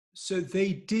So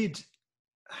they did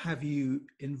have you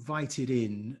invited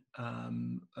in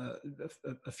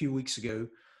a few weeks ago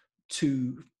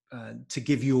to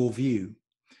give your view,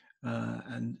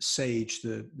 and SAGE,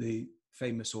 the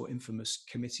famous or infamous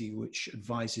committee which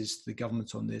advises the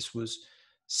government on this, was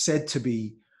said to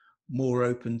be more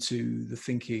open to the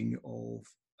thinking of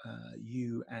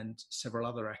you and several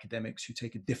other academics who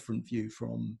take a different view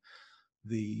from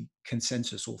the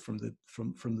consensus, or from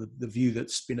the view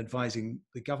that's been advising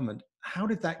the government. How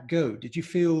did that go? Did you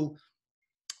feel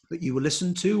that you were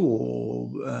listened to,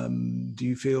 or do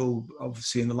you feel,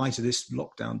 obviously, in the light of this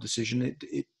lockdown decision,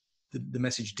 the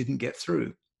message didn't get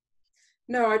through?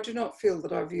 No, I do not feel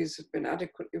that our views have been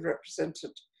adequately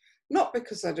represented, not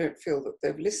because I don't feel that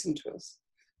they've listened to us,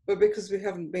 but because we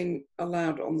haven't been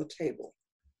allowed on the table.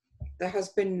 There has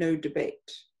been no debate.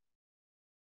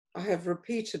 I have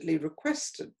repeatedly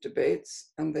requested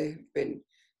debates and they have been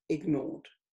ignored.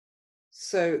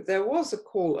 So there was a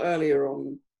call earlier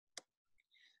on,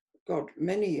 God,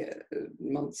 many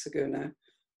months ago now,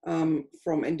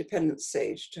 from Independent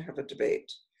SAGE to have a debate,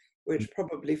 which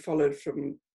probably followed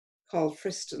from Carl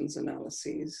Friston's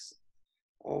analyses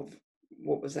of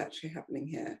what was actually happening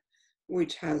here,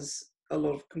 which has a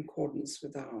lot of concordance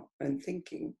with our own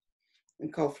thinking.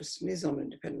 And Carl Friston is on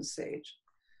Independent SAGE.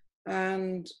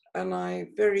 And I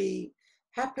very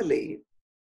happily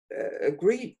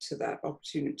agreed to that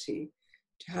opportunity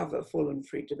to have a full and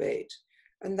free debate.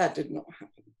 And that did not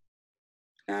happen.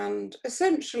 And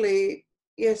essentially,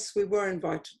 yes, we were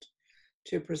invited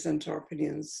to present our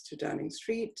opinions to Downing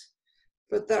Street,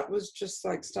 but that was just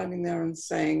like standing there and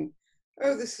saying,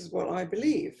 oh, this is what I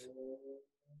believe.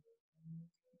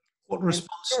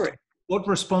 What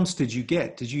response did you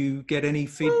get? Did you get any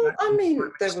Well, feedback? I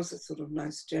mean, there was a sort of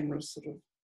nice, generous sort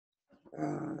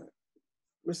of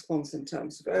response in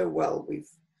terms of, oh, well, we've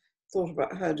thought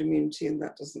about herd immunity and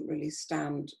that doesn't really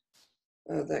stand.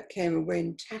 That came away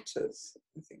in tatters,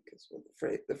 I think is what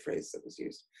the phrase that was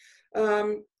used.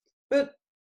 But,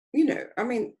 you know, I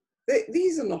mean,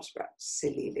 these are not about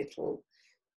silly little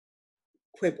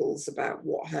quibbles about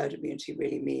what herd immunity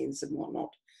really means and whatnot.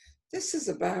 This is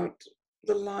about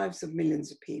the lives of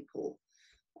millions of people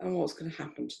and what's going to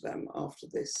happen to them after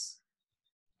this,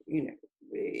 you know,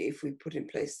 if we put in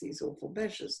place these awful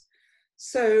measures.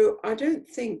 So I don't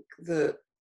think that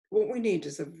what we need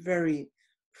is a very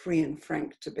free and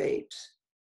frank debate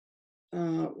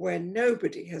where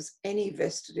nobody has any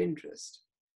vested interest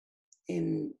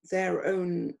in their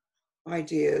own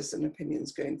ideas and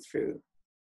opinions going through.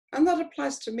 And that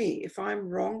applies to me. If I'm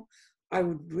wrong, I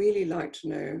would really like to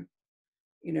know,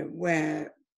 you know,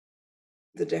 where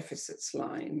the deficits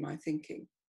lie in my thinking,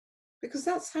 because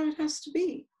that's how it has to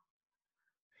be.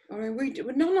 I mean,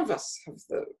 none of us have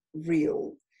the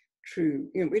real, true,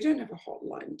 you know, we don't have a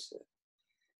hotline to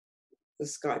the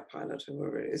Sky pilot, or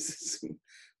whoever it is,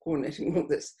 coordinating all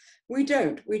this. We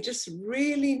don't. We just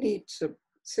really need to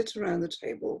sit around the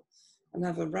table and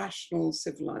have a rational,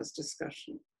 civilized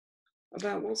discussion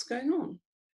about what's going on.